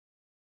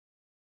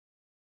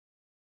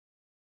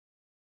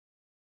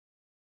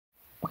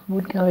We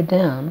would go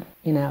down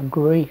in our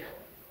grief,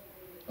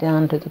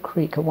 down to the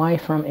creek, away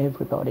from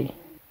everybody,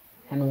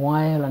 and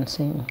wail and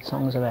sing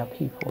songs of our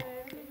people,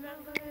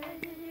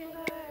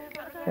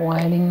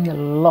 wailing the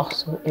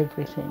loss of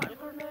everything,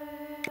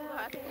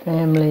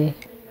 family,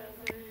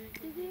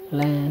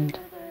 land,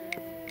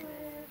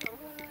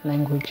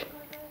 language.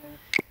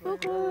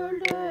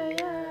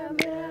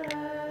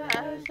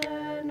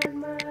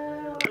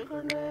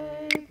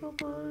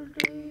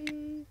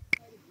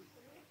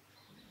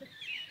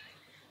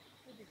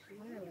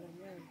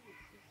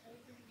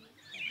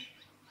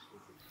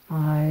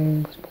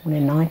 I was born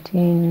in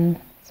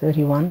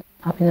 1931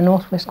 up in the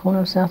northwest corner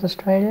of South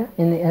Australia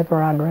in the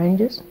Everard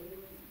Ranges.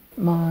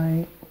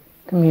 My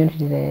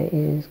community there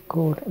is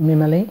called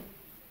Mimili,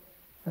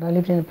 but I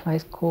lived in a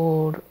place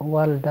called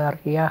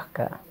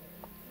Waldaryaka.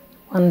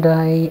 One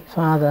day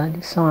Father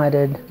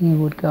decided he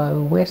would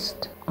go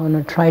west on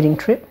a trading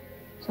trip,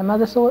 so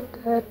Mother thought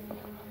that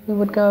we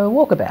would go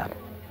walkabout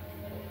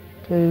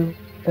to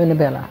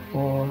Bernabella,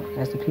 or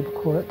as the people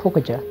call it,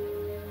 Pukaja.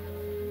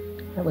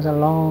 That was a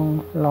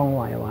long, long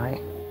way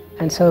away.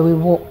 And so we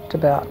walked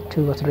about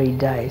 2 or 3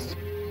 days.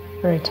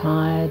 Very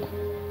tired,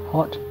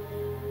 hot.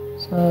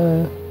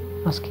 So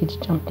us kids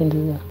jumped into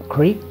the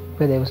creek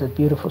where there was a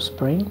beautiful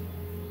spring.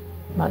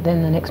 But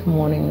then the next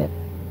morning,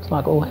 it's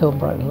like all hell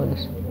broke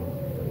loose.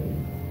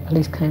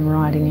 Police came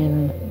riding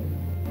in.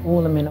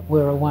 All the men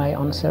were away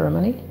on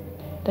ceremony.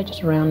 They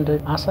just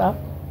rounded us up.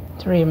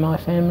 3 of my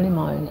family,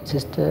 my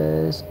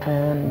sisters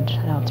and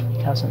our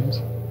 3 cousins.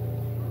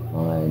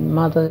 My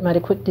mother made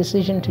a quick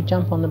decision to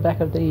jump on the back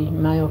of the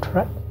mail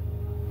truck.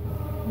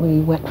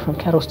 We went from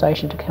cattle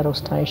station to cattle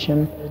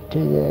station to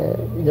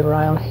the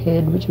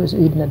railhead, which was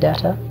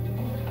Udnadatta.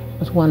 There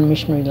was one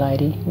missionary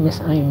lady, Miss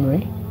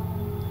Amory.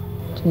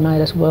 She made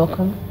us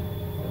welcome,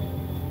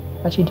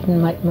 but she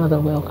didn't make Mother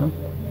welcome.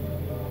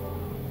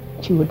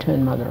 She would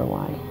turn Mother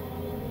away.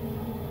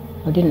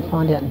 I didn't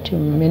find out until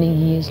many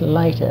years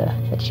later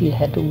that she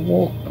had to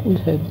walk with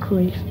her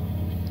grief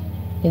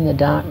in the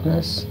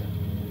darkness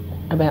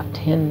about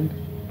 10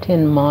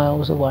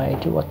 miles away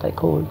to what they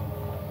called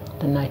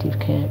the native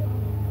camp.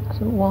 I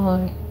said,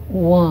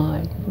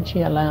 why didn't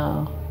she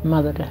allow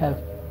Mother to have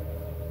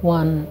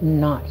one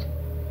night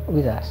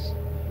with us?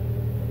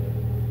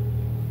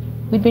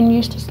 We'd been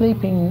used to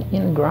sleeping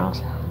in a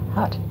grass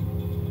hut.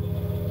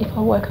 If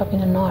I woke up in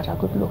the night, I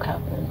could look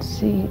up and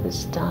see the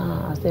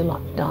stars. They're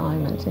like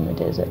diamonds in the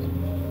desert.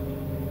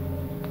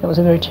 It was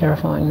a very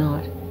terrifying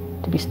night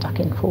to be stuck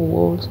in 4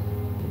 walls.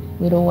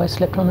 We'd always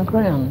slept on the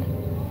ground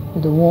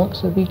with the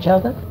warmth of each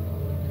other,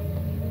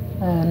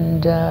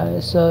 and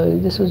so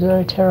this was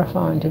very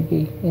terrifying to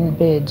be in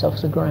beds off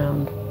the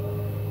ground.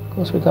 Of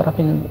course, we got up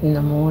in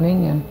the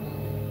morning and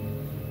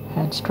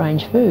had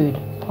strange food,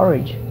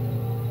 porridge.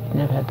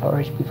 Never had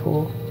porridge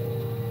before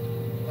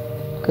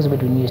because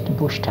we'd been used to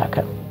bush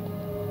tucker.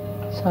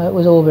 So it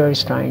was all very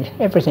strange.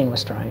 Everything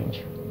was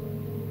strange.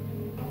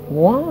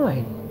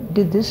 Why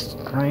did this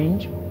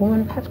strange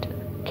woman have to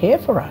care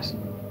for us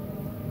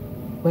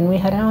when we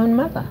had our own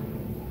mother?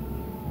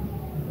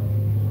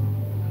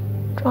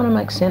 Trying to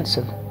make sense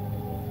of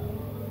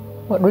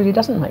what really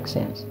doesn't make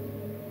sense.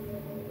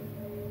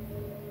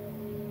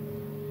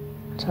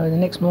 So the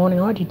next morning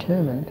I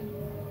determined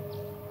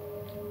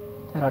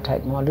that I'd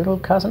take my little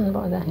cousin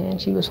by the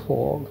hand. She was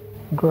 4.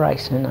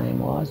 Grace her name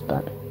was,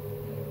 but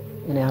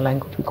in our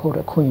language we called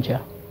her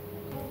Kunja.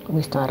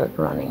 We started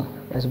running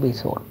as we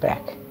thought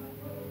back.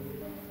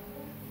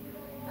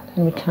 And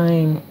then we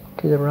came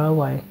to the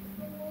railway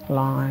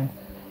line.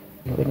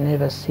 We'd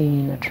never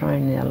seen a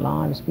train in our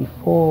lives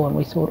before, and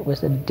we thought it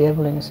was the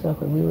devil in a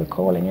circle. We were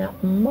calling out,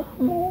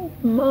 "Mamu,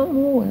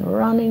 Mamu," and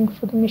running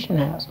for the mission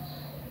house.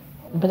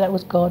 But that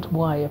was God's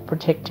way of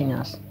protecting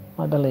us,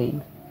 I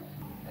believe,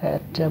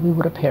 that we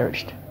would have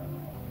perished.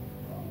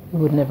 We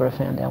would never have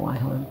found our way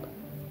home.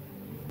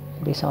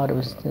 Besides, it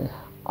was the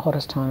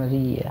hottest time of the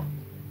year.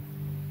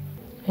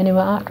 Anyway,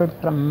 after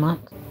about a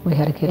month, we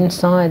had to get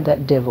inside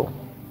that devil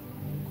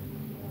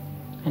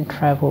and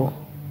travel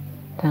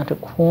down to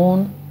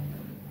Quorn.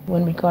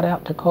 When we got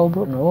out to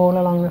Colebrook, and all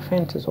along the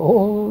fences,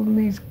 all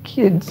these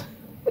kids,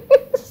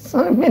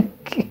 so many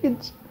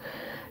kids,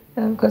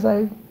 because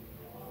they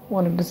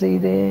wanted to see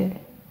their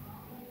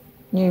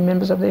new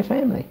members of their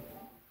family.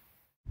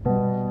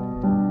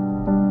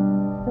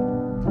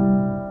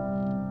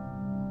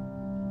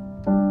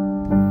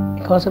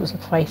 Because it was a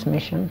faith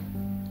mission,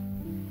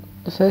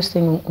 the first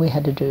thing we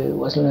had to do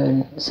was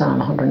learn Psalm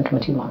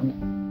 121.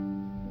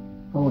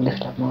 "Oh,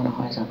 lift up mine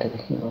eyes unto the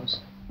hills.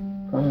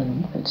 From the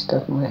midst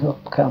of my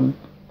help come.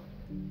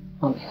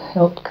 My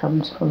help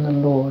comes from the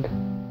Lord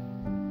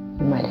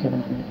who made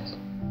heaven and earth."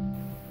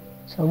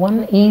 So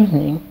one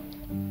evening,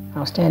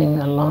 I was standing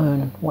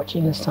alone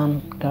watching the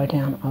sun go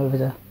down over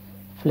the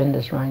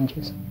Flinders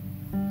Ranges,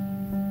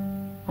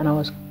 and I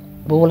was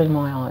bawling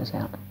my eyes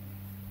out.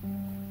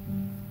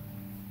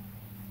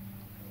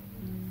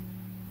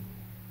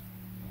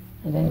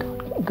 And then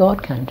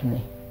God came to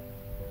me.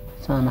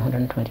 Psalm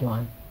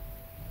 121.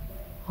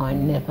 "I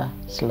never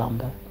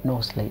slumber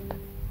nor sleep.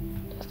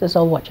 Just as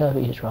I'll watch over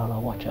Israel,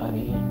 I'll watch over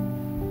you.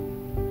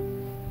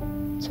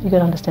 So you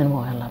can understand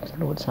why I love the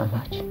Lord so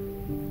much.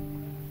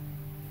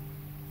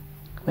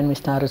 When we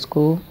started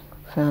school,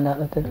 found out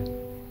that the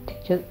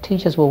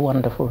teachers were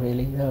wonderful,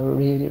 really. They were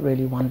really,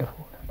 really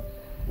wonderful,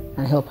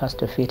 and help us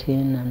to fit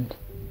in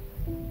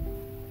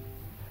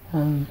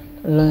and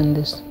learn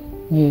this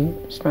new,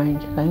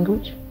 strange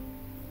language.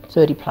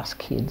 30 plus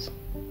kids.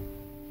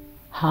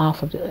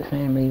 Half of the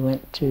family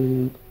went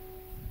to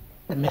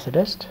the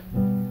Methodist,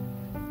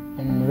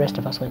 and the rest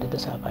of us went to the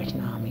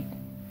Salvation Army.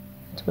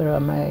 That's where I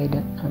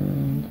made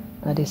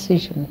a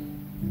decision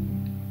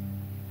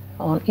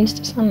on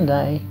Easter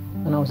Sunday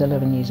when I was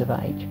 11 years of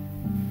age.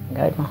 I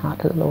gave my heart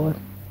to the Lord.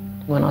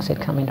 When I said,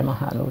 "Come into my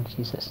heart, Lord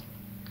Jesus.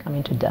 Come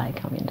in today,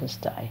 come in to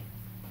stay."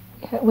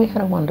 We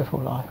had a wonderful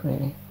life,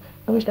 really.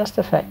 It was just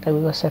the fact that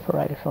we were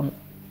separated from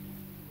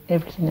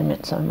everything that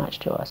meant so much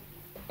to us.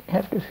 You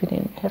have to fit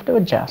in, you have to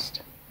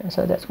adjust. And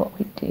so that's what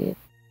we did.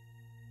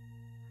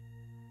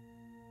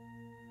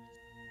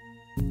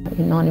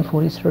 In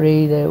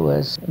 1943 there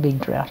was a big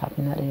drought up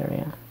in that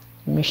area.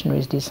 The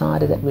missionaries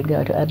decided that we'd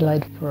go to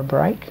Adelaide for a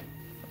break.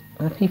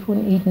 And the people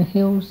in Eden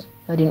Hills,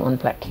 they didn't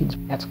want black kids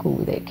at school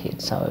with their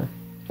kids, so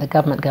the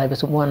government gave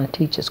us one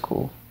teacher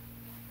school.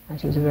 And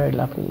she was a very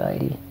lovely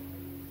lady.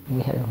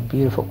 We had a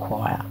beautiful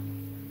choir.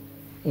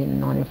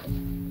 In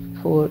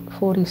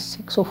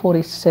 1946 or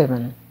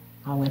 47,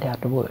 I went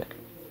out to work.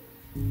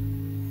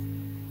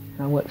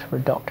 I worked for a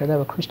doctor. They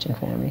were a Christian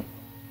family.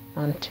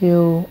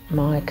 Until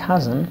my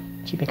cousin,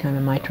 she became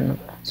a matron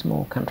of a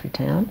small country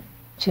town.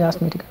 She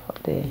asked me to go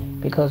up there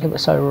because it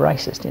was so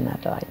racist in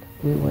Adelaide.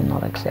 We were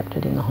not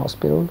accepted in the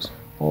hospitals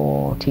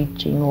or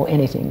teaching or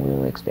anything. We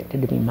were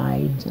expected to be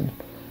maids and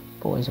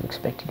boys were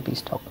expected to be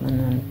stockmen.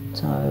 And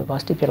so by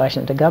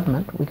stipulation of the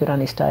government, we could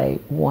only stay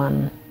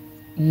 1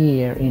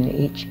 year in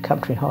each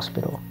country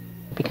hospital.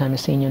 I became a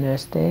senior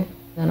nurse there.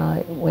 Then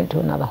I went to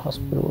another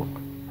hospital,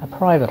 a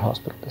private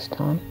hospital this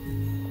time,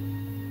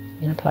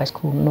 in a place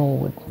called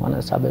Norwood, one of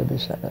the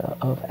suburbs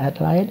of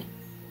Adelaide.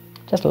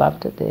 Just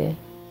loved it there.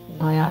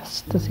 I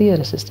asked the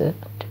theatre sister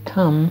to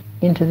come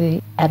into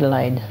the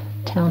Adelaide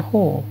Town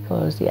Hall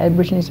because the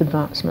Aborigines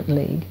Advancement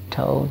League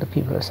told the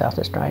people of South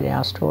Australia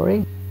our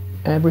story.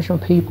 Aboriginal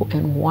people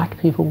and white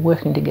people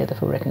working together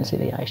for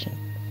reconciliation.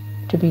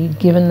 To be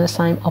given the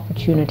same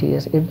opportunity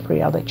as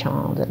every other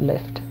child that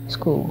left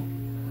school.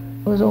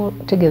 It was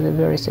altogether a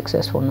very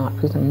successful night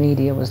because the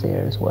media was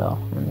there as well,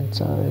 and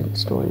so the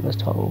story was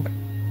told.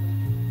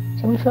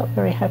 So we felt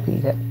very happy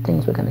that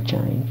things were going to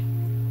change.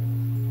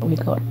 We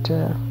got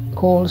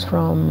calls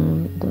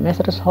from the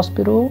Methodist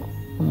Hospital,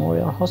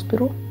 Memorial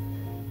Hospital,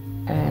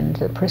 and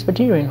the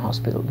Presbyterian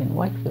Hospital in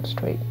Wakefield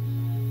Street.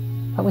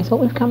 But we thought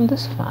we've come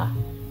this far.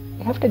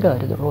 We have to go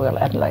to the Royal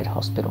Adelaide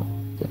Hospital,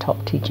 the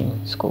top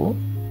teaching school.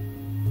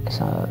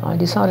 So I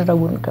decided I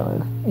wouldn't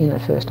go in the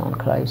first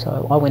enclave,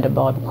 so I went to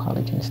Bible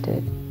college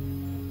instead.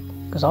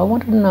 Because I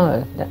wanted to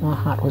know that my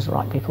heart was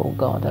right before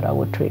God, that I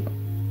would treat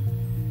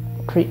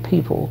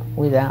people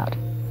without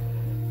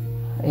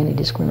any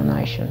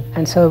discrimination.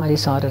 And so I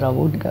decided I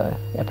would go,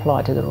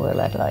 apply to the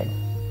Royal Adelaide.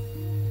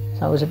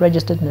 So I was a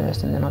registered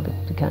nurse and then I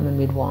became a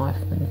midwife.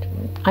 And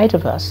 8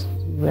 of us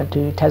went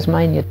to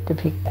Tasmania to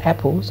pick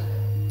apples.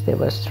 There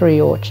was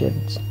 3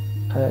 orchards,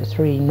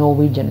 3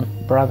 Norwegian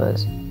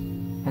brothers.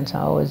 And so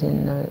I was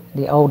in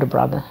the older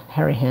brother,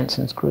 Harry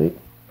Hanson's group,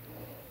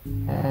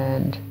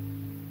 and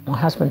my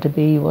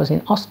husband-to-be was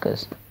in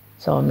Oscars.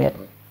 So I met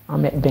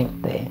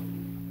Bengt there.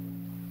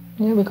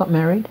 Yeah, we got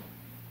married,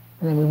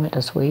 and then we went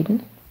to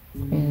Sweden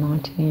in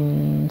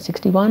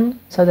 1961.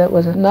 So that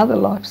was another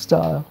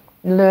lifestyle,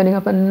 learning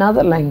up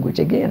another language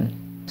again.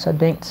 So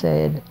Bengt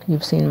said,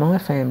 "You've seen my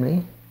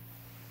family,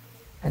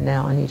 and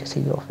now I need to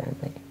see your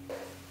family."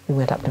 We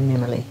went up to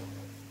Mimili,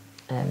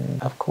 and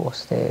of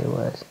course there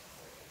was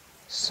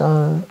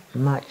so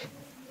much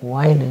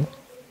wailing.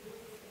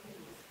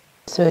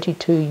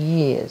 32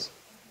 years.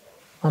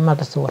 My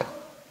mother thought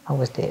I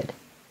was dead.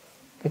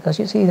 Because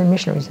you see, the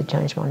missionaries had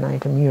changed my name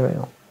to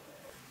Muriel.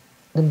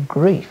 The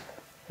grief,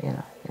 you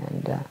know.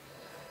 And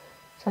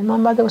so my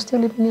mother was still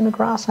living in a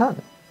grass hut.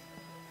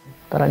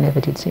 But I never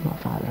did see my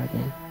father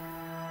again.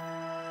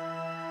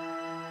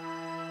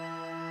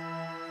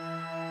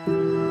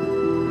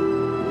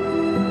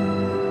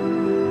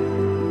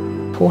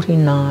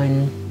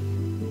 "49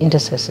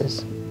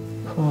 intercessors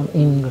from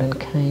England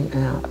came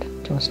out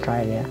to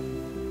Australia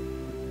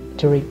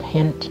to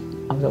repent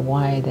of the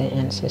way their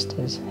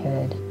ancestors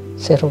had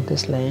settled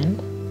this land.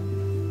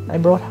 They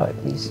brought hope,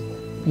 these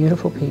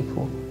beautiful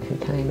people who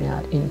came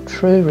out in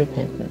true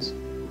repentance.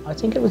 I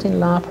think it was in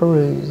La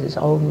Perouse, this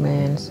old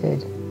man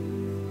said,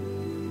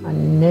 "I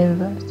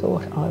never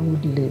thought I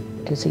would live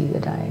to see the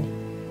day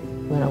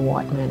when a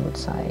white man would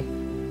say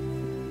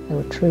they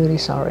were truly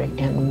sorry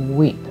and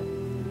weep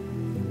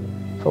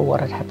for what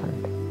had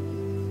happened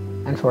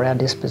and for our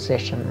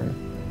dispossession."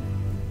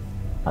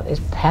 But there's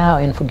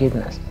power in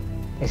forgiveness.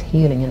 There's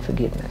healing in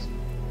forgiveness,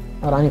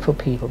 not only for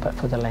people but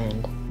for the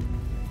land.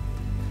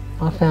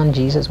 I found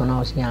Jesus when I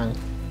was young,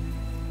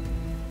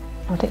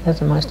 I think that's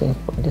the most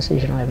important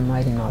decision I ever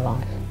made in my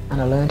life.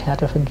 And I learned how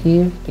to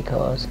forgive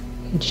because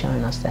he'd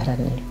shown us that,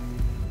 hadn't he?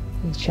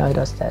 He showed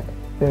us that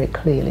very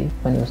clearly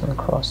when he was on the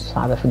cross.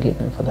 Father, forgive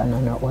them, for they know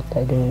not what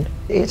they do.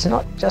 It's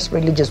not just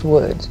religious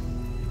words.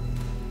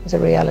 It's a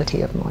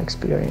reality of my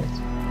experience.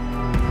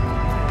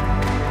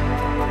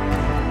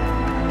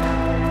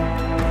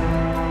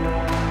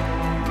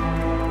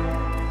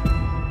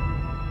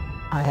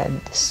 I had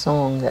this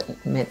song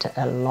that meant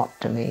a lot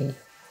to me.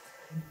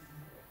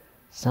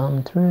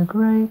 Some through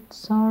great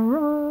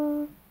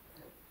sorrow,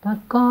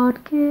 but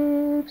God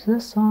gives a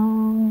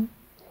song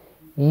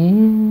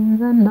in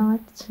the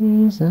night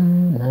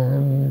season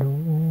and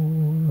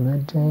all the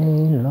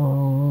day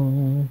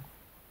long.